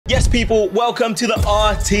Yes, people, welcome to the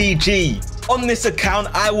RTG. On this account,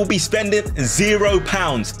 I will be spending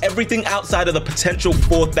 £0. Everything outside of the potential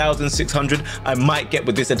 4,600 I might get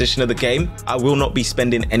with this edition of the game, I will not be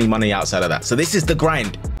spending any money outside of that. So this is the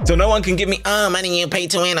grind. So no one can give me, oh, money you pay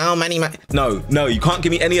to win, oh, money. No, you can't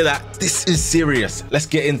give me any of that. This is serious. Let's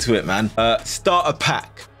get into it, man. Starter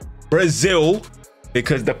pack. Brazil,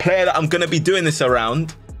 because the player that I'm going to be doing this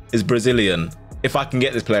around is Brazilian. If I can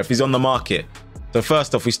get this player, if he's on the market. So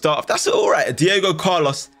first off, we start off. That's all right. Diego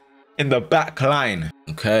Carlos in the back line.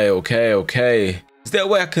 Okay. Is there a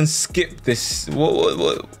way I can skip this?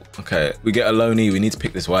 What? Okay, we get a loanee. We need to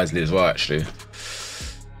pick this wisely as well, actually.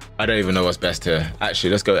 I don't even know what's best here. Actually,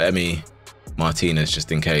 let's go Emi Martinez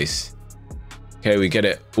just in case. Okay, we get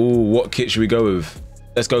it. Ooh, what kit should we go with?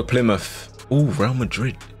 Let's go Plymouth. Ooh, Real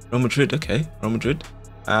Madrid. Okay, Real Madrid.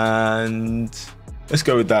 And let's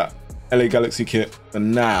go with that LA Galaxy kit. But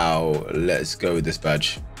now, let's go with this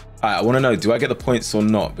badge. All right, I want to know, do I get the points or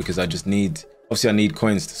not? Because I just need, obviously I need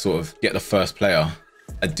coins to sort of get the first player.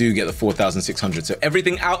 I do get the 4,600. So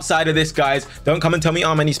everything outside of this, guys, don't come and tell me,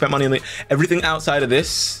 oh, man, you spent money on it. Everything outside of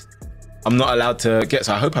this, I'm not allowed to get.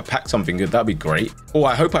 So I hope I pack something good. That'd be great. Oh,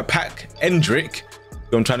 I hope I pack Endrick,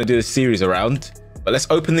 who I'm trying to do this series around. But let's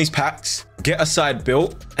open these packs, get a side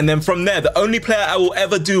built. And then from there, the only player I will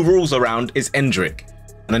ever do rules around is Endrick.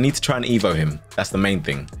 And I need to try and evo him. That's the main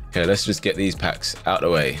thing. Okay, let's just get these packs out of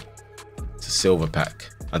the way. It's a silver pack.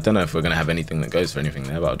 I don't know if we're going to have anything that goes for anything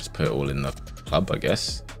there, but I'll just put it all in the club, I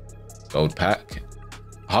guess. Gold pack.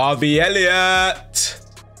 Harvey Elliott.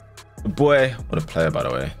 Boy, what a player, by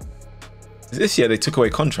the way. This year, they took away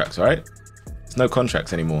contracts, right? There's no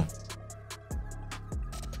contracts anymore.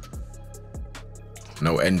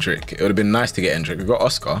 No Endrick. It would have been nice to get Endrick. We've got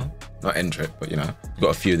Oscar. Not Endrick, but you know, we've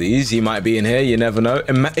got a few of these. He might be in here. You never know.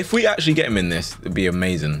 If we actually get him in this, it'd be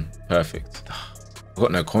amazing. Perfect. I've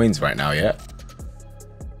got no coins right now yet.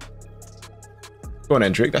 Go on,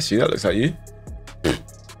 Endrick. That's you. That looks like you.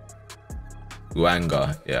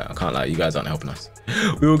 Uanga. Yeah, I can't lie. You guys aren't helping us.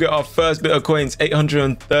 We will get our first bit of coins.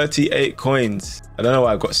 838 coins. I don't know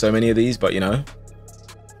why I've got so many of these, but you know.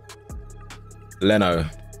 Leno.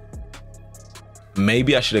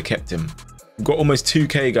 Maybe I should have kept him. We've got almost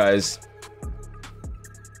 2K, guys.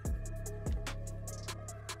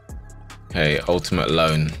 Okay, ultimate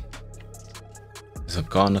loan. There's a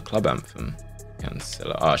Ghana club anthem.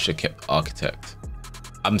 Cancel it. Oh, I should have kept architect.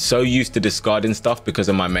 I'm so used to discarding stuff because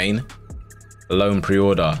of my main. Loan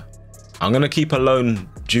pre-order. I'm going to keep a loan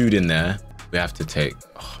Jude in there. We have to take...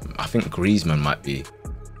 Oh, I think Griezmann might be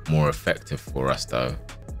more effective for us, though.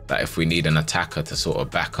 That if we need an attacker to sort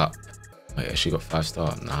of back up. Wait, has she got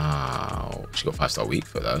 5-star? No. She got 5-star weak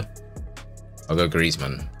foot, though. I'll go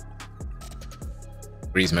Griezmann.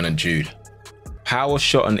 Griezmann and Jude. Power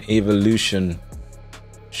shot and evolution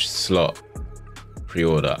slot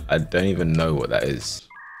pre-order. I don't even know what that is.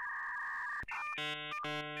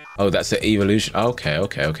 Oh, that's the evolution. Okay.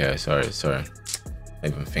 Sorry. Not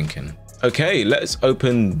even thinking. Okay, let's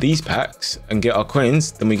open these packs and get our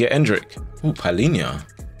coins. Then we get Endrick. Ooh, Paulinho.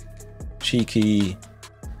 Cheeky.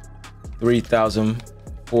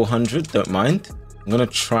 3,400. Don't mind. I'm gonna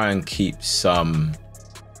try and keep some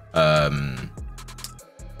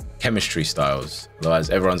chemistry styles.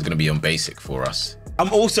 Otherwise, everyone's gonna be on basic for us.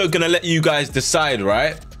 I'm also gonna let you guys decide,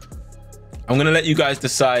 right? I'm gonna let you guys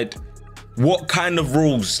decide what kind of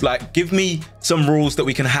rules. Like, give me some rules that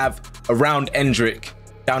we can have around Endrick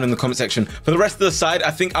down in the comment section. For the rest of the side,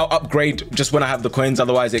 I think I'll upgrade just when I have the coins.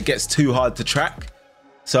 Otherwise, it gets too hard to track.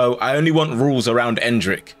 So I only want rules around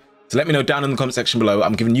Endrick. So let me know down in the comment section below.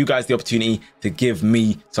 I'm giving you guys the opportunity to give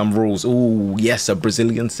me some rules. Oh, yes, a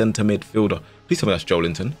Brazilian center midfielder. Please tell me that's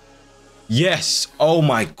Joelinton. Yes. Oh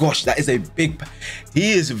my gosh, that is a big...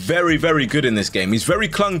 He is very, very good in this game. He's very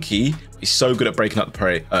clunky. He's so good at breaking up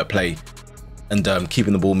the play and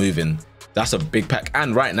keeping the ball moving. That's a big pack.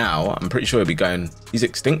 And right now, I'm pretty sure he'll be going... He's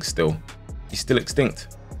extinct still. He's still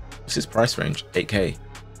extinct. What's his price range? 8K.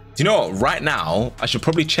 Do you know what? Right now, I should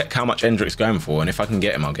probably check how much Endrick's going for. And if I can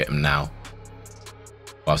get him, I'll get him now.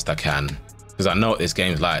 Whilst I can. Because I know what this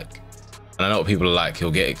game's like. And I know what people are like.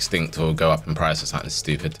 He'll get extinct or go up in price or something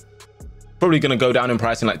stupid. Probably going to go down in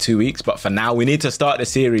price in like 2 weeks. But for now, we need to start the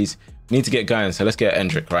series. We need to get going. So let's get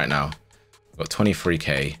Endrick right now. We've got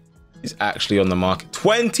 23K. He's actually on the market.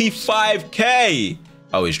 25K!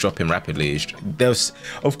 Oh, he's dropping rapidly. There's,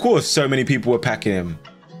 of course, so many people were packing him.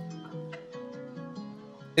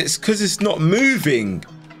 It's because it's not moving.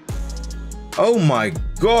 Oh my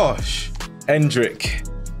gosh. Endrick.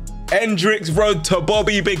 Endrick's road to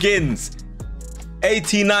Bobby begins.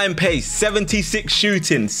 89 pace, 76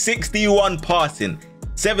 shooting, 61 passing,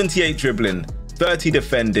 78 dribbling, 30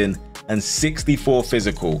 defending, and 64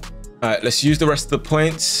 physical. All right, let's use the rest of the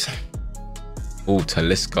points. Oh,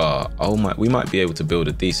 Talisca. Oh my, we might be able to build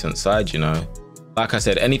a decent side, you know. Like I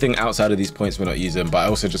said, anything outside of these points we're not using, but I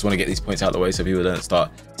also just want to get these points out of the way so people don't start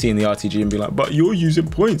seeing the RTG and be like, but you're using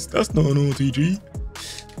points. That's not an RTG.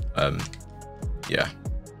 Yeah.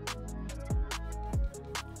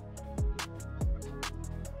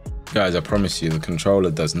 Guys, I promise you, the controller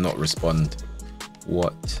does not respond.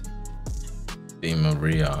 What? Di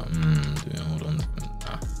Maria. Hold on.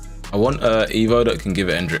 Nah. I want Evo that can give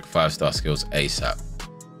Endrick 5-star skills ASAP.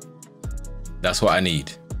 That's what I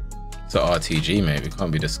need. It's an RTG, maybe.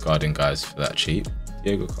 Can't be discarding guys for that cheap.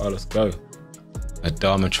 Diego Carlos, go.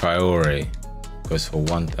 Adama Traore goes for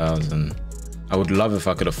 1,000. I would love if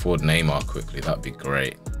I could afford Neymar quickly. That'd be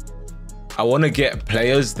great. I want to get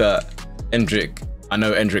players that I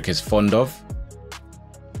know Endrick is fond of.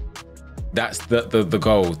 That's the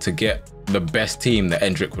goal, to get the best team that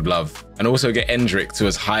Endrick would love. And also get Endrick to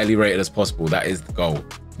as highly rated as possible. That is the goal.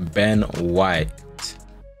 Ben White.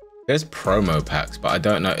 There's promo packs, but I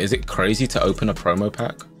don't know. Is it crazy to open a promo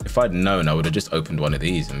pack? If I'd known, I would have just opened one of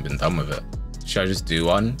these and been done with it. Should I just do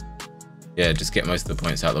one? Yeah, just get most of the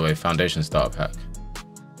points out of the way. Foundation starter pack.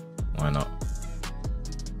 Why not?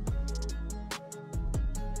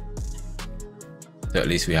 So at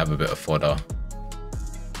least we have a bit of fodder.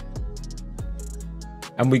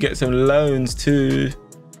 And we get some loans too.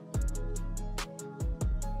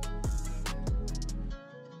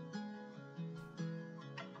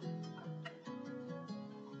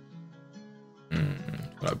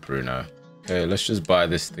 Like Bruno. Okay, let's just buy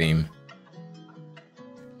this theme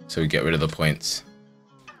so we get rid of the points.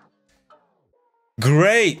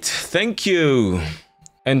 Great, thank you.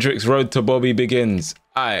 Endrick's road to Bobby begins.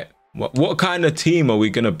 All right, what kind of team are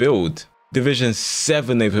we gonna build? Division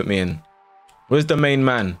 7 they put me in. Where's the main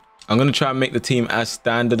man? I'm gonna try and make the team as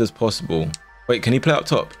standard as possible. Wait, can he play up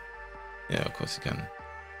top? Yeah, of course he can.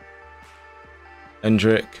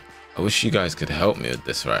 Endrick, I wish you guys could help me with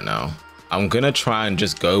this right now. I'm gonna try and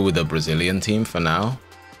just go with a Brazilian team for now.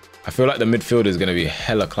 I feel like the midfield is gonna be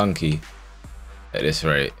hella clunky at this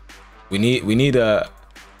rate. We need a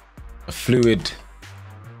fluid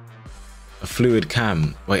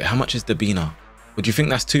cam. Wait, how much is Dabina? Would you think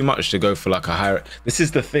that's too much to go for like a higher? This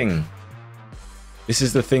is the thing. This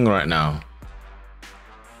is the thing right now.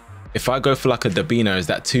 If I go for like a Dabina, is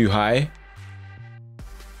that too high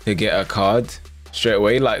to get a card straight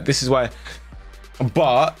away? Like, this is why.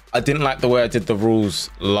 But I didn't like the way I did the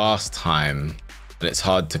rules last time, and it's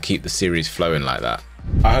hard to keep the series flowing like that.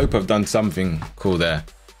 I hope I've done something cool there.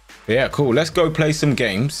 But yeah, cool. Let's go play some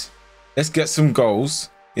games. Let's get some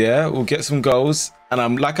goals. Yeah, we'll get some goals.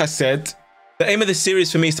 And like I said, the aim of this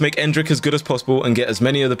series for me is to make Endrick as good as possible and get as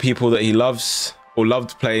many of the people that he loves or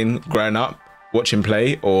loved playing growing up, watch him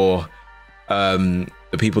play, or the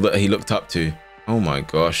people that he looked up to. Oh my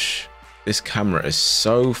gosh, this camera is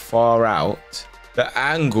so far out. The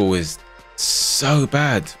angle is so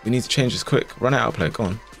bad. We need to change this quick. Run out of play. Go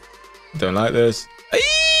on. Don't like this.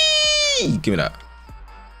 Eee! Give me that.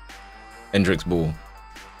 Endrick's ball.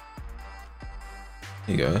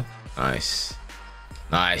 Here you go. Nice.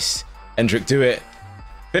 Nice. Endrick, do it.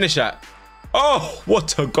 Finish that. Oh,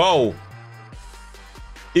 what a goal.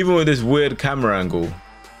 Even with this weird camera angle.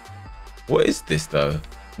 What is this though?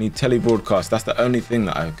 I need telebroadcast. That's the only thing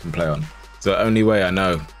that I can play on. It's the only way I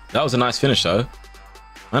know. That was a nice finish though.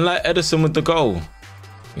 And like Edison with the goal. Here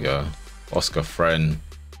you go. Oscar throwing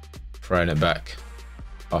it back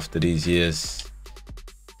after these years.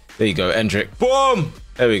 There you go, Endrick. Boom!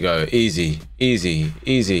 There we go. Easy, easy,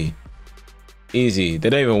 easy, easy. They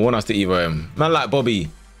don't even want us to evo him. Man like Bobby.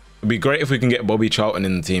 It'd be great if we can get Bobby Charlton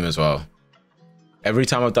in the team as well. Every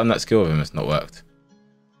time I've done that skill with him, it's not worked.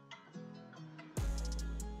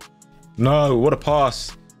 No, what a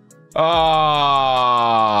pass.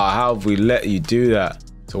 Ah, how have we let you do that?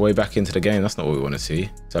 So way back into the game. That's not what we want to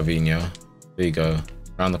see. Savinho. There you go.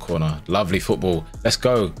 Around the corner. Lovely football. Let's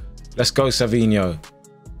go. Let's go, Savinho.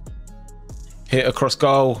 Hit across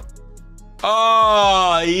goal.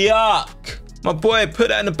 Oh, yuck. My boy, put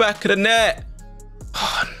that in the back of the net.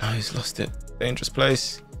 Oh, no, he's lost it. Dangerous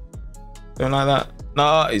place. Don't like that.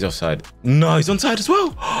 No, he's offside. No, he's onside as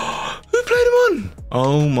well. Who played him on?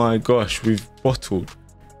 Oh my gosh, we've bottled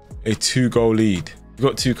a 2-goal lead. We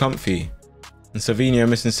got too comfy. And Savinho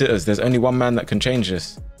missing sitters. There's only one man that can change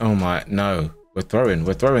this. Oh my, no. We're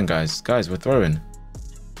throwing, guys. Guys, we're throwing.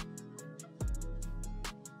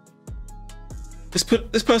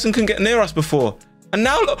 This person couldn't get near us before. And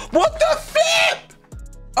now look, what the flip?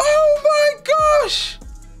 Oh my gosh.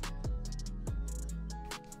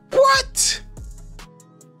 What?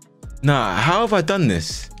 Nah, how have I done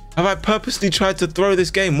this? Have I purposely tried to throw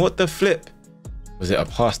this game? What the flip? Was it a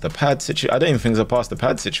pass the pad situation? I don't even think it's a pass the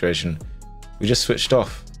pad situation. We just switched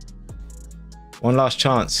off. One last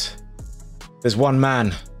chance. There's one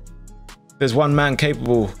man. There's one man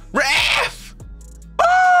capable. Ref!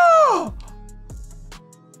 Oh!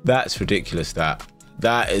 That's ridiculous, that.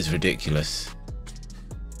 That is ridiculous.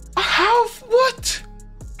 How? What?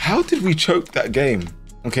 How did we choke that game?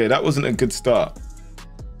 Okay, that wasn't a good start.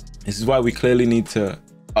 This is why we clearly need to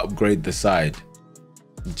upgrade the side.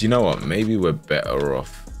 Do you know what? Maybe we're better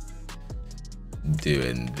off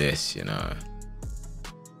doing this, you know.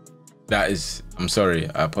 That is, I'm sorry,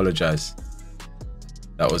 I apologize.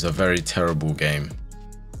 That was a very terrible game.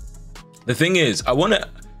 The thing is, I wanna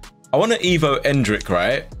Evo Endrick,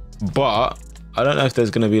 right? But I don't know if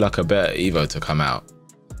there's gonna be like a better Evo to come out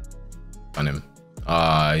on him.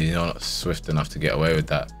 You're not swift enough to get away with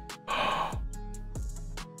that.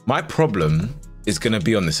 My problem is gonna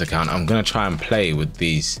be on this account. I'm gonna try and play with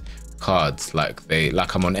these cards like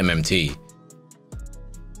I'm on MMT.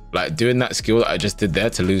 Like doing that skill that I just did there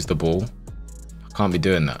to lose the ball. I can't be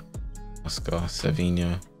doing that. Oscar,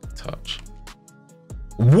 Savinho, touch.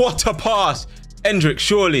 What a pass! Endrick,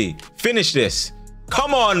 surely finish this.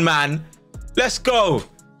 Come on, man. Let's go.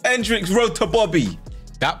 Endrick's road to Bobby.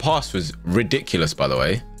 That pass was ridiculous, by the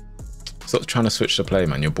way. Stop trying to switch the play,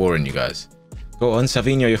 man. You're boring, you guys. Go on,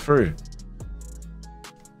 Savinho, you're through.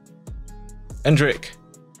 Endrick.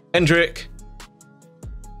 Endrick.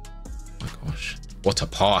 Oh my gosh. What a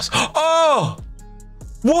pass. Oh!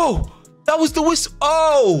 Whoa! That was the whistle.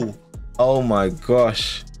 Oh! Oh my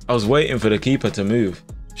gosh. I was waiting for the keeper to move.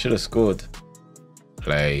 Should have scored.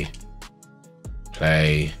 Play.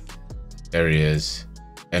 Play. There he is.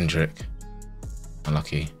 Endrick.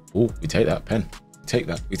 Unlucky. Oh, we take that pen. We take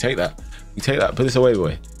that. We take that. We take that. Put this away,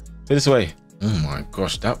 boy. Put this away. Oh my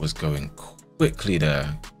gosh, that was going quickly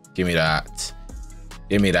there. Give me that.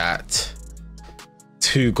 Give me that.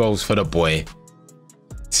 2 goals for the boy.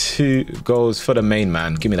 2 goals for the main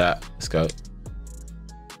man. Give me that. Let's go.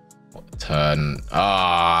 What turn?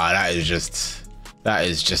 Ah, that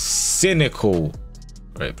is just cynical.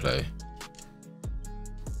 Great play.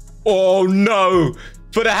 Oh no!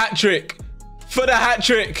 For the hat trick. For the hat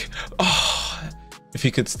trick. Oh, if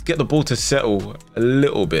he could get the ball to settle a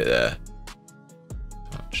little bit there.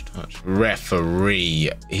 Touch.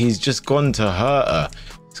 Referee. He's just gone to hurt her.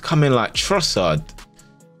 He's coming like Trossard.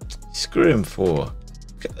 Screw him for.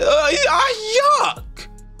 Yuck!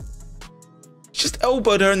 Just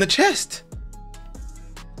elbowed her in the chest.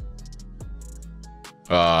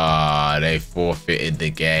 They forfeited the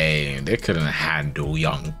game. They couldn't handle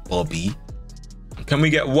young Bobby. Can we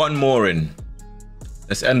get one more in?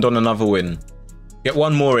 Let's end on another win. Get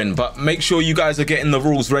one more in, but make sure you guys are getting the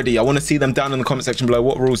rules ready. I want to see them down in the comment section below.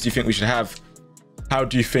 What rules do you think we should have? How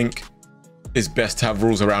do you think is best to have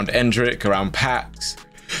rules around Endrick, around packs?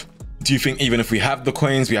 Do you think even if we have the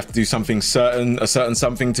coins, we have to do something a certain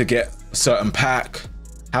something to get a certain pack?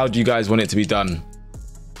 How do you guys want it to be done?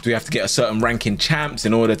 Do we have to get a certain rank in champs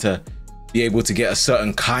in order to be able to get a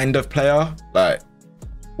certain kind of player? Like,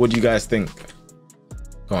 what do you guys think?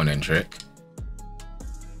 Go on, Endrick.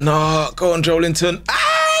 No, go on, Joelinton.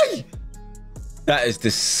 Aye! That is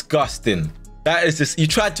disgusting. That is just, you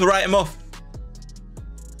tried to write him off.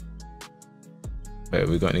 Wait, have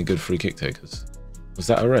we got any good free kick takers? Was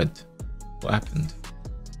that a red? What happened?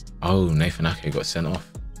 Oh, Nathan Ake got sent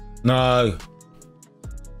off. No.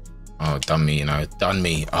 Oh, done me, you know, done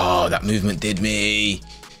me. Oh, that movement did me.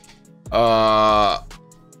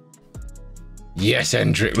 Yes,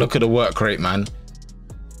 Endrick, look at the work rate, man.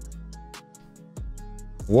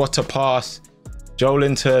 What a pass.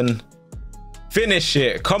 Joelinton. Finish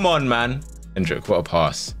it. Come on, man. Endrick, what a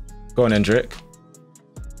pass. Go on, Endrick.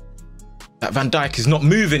 That Van Dijk is not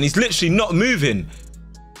moving. He's literally not moving.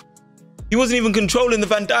 He wasn't even controlling the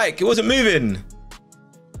Van Dijk. It wasn't moving.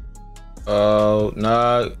 Oh,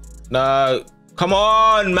 no. No. Come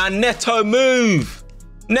on, man. Neto, move.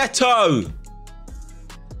 Neto.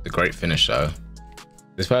 A great finish, though.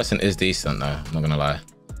 This person is decent, though. I'm not going to lie.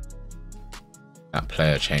 That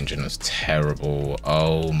player changing was terrible.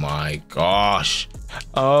 Oh my gosh.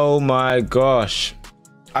 Oh my gosh.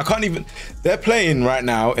 I can't even, they're playing right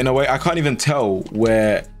now in a way I can't even tell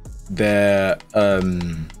where they're a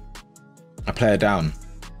player down.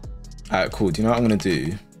 Alright, cool. Do you know what I'm gonna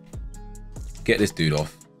do? Get this dude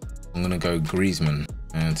off. I'm gonna go Griezmann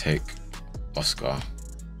and take Oscar.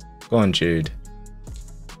 Go on, Jude.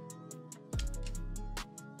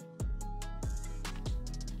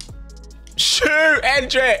 Shoot,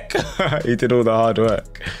 Endrick! He did all the hard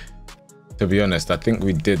work. To be honest, I think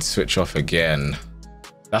we did switch off again.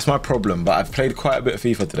 That's my problem, but I've played quite a bit of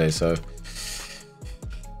FIFA today, so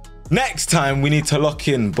next time we need to lock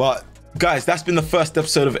in. But guys, that's been the first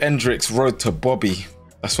episode of Endrick'S Road to Bobby.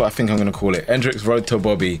 That's what I think I'm gonna call it. Endrick'S Road to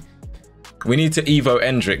Bobby. We need to Evo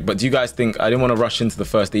Endrick, but do you guys think, I didn't want to rush into the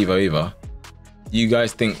first Evo either. You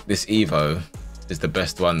guys think this Evo is the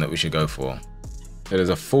best one that we should go for? So there's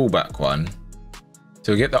a fullback one.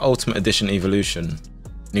 So we get the Ultimate Edition Evolution,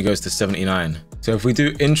 and he goes to 79. So if we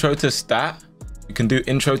do intro to stat, we can do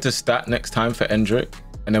intro to stat next time for Endrick,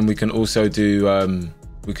 and then we can also do the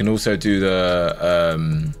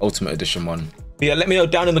Ultimate Edition one. But yeah, let me know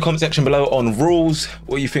down in the comment section below on rules,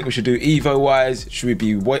 what you think we should do Evo wise. Should we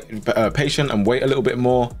be patient and wait a little bit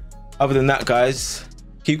more? Other than that, guys,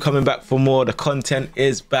 keep coming back for more. The content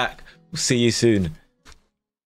is back. We'll see you soon.